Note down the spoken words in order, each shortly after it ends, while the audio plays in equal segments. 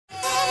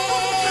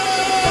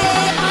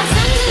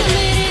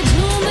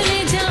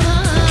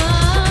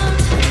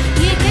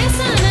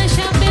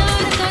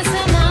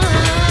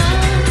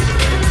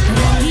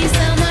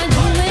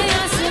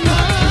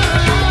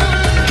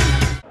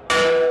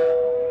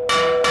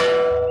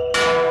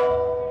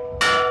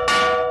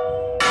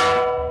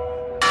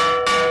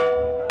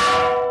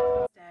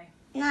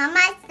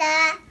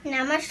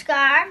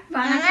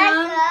And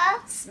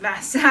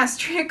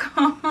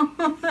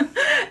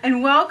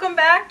welcome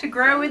back to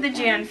Grow with the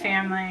J.A.N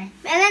family.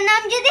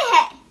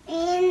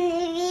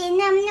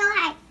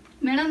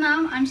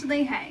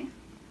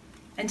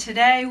 And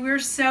today we're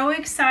so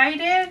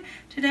excited.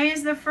 Today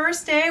is the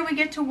first day we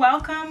get to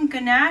welcome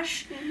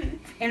Ganesh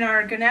in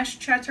our Ganesh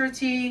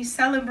Chaturthi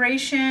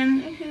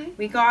celebration.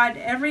 We got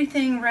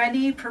everything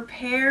ready,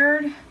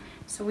 prepared.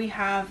 So we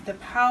have the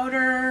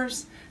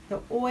powders,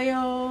 the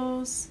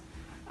oils,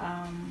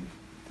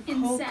 the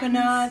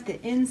coconut,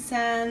 the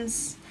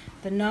incense,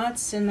 the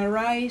nuts and the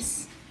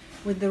rice,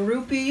 with the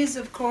rupees,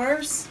 of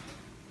course.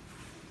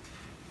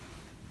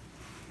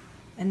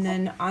 And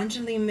then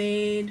Anjali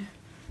made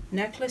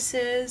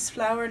necklaces,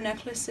 flower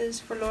necklaces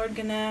for Lord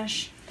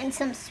Ganesh. And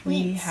some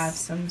sweets. We have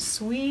some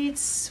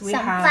sweets. We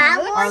some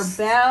have flowers.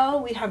 our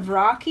bell. We have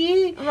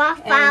Rocky.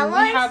 Flowers. And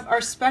we have our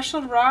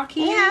special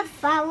Rocky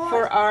flowers.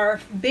 for our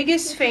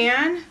biggest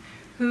fan,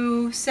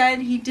 who said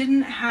he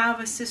didn't have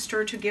a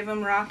sister to give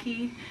him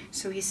Rocky.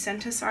 So he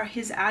sent us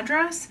his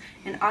address,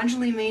 and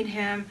Anjali made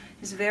him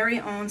his very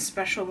own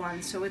special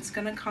one. So it's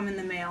going to come in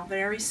the mail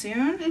very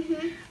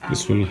soon.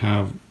 This will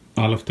have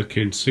all of the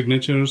kids'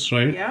 signatures,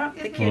 right? Yeah,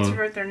 the kids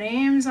wrote their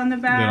names on the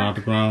back. Their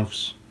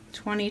autographs.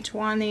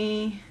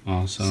 2020.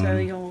 Awesome. So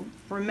you'll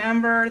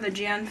remember the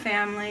J.A.N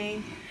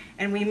family.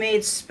 And we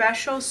made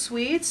special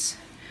sweets,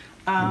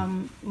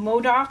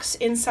 modaks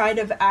inside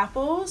of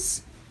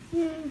apples,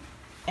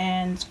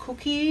 and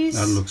cookies.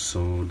 That looks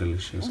so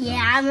delicious.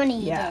 Yeah, I'm gonna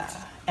eat it.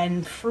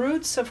 And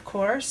fruits, of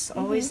course.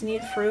 Always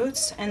need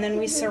fruits. And then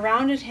we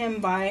surrounded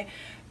him by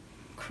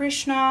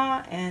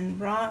Krishna and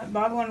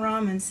Bhagwan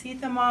Ram and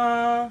Sita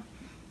Ma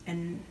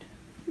and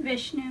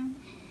Vishnu.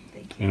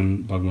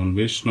 And Bhagwan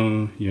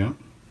Vishnu, yeah.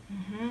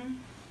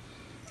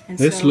 And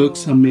this so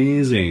looks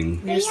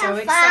amazing. We're so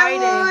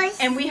excited.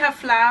 And we have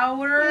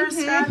flowers.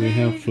 We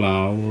have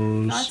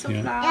flowers. Lots of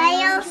yeah.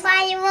 flowers. Yellow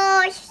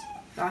flowers.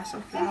 Lots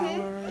of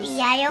flowers.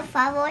 Yellow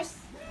flowers.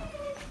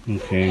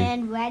 Okay.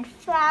 And red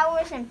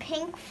flowers and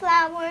pink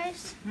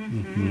flowers.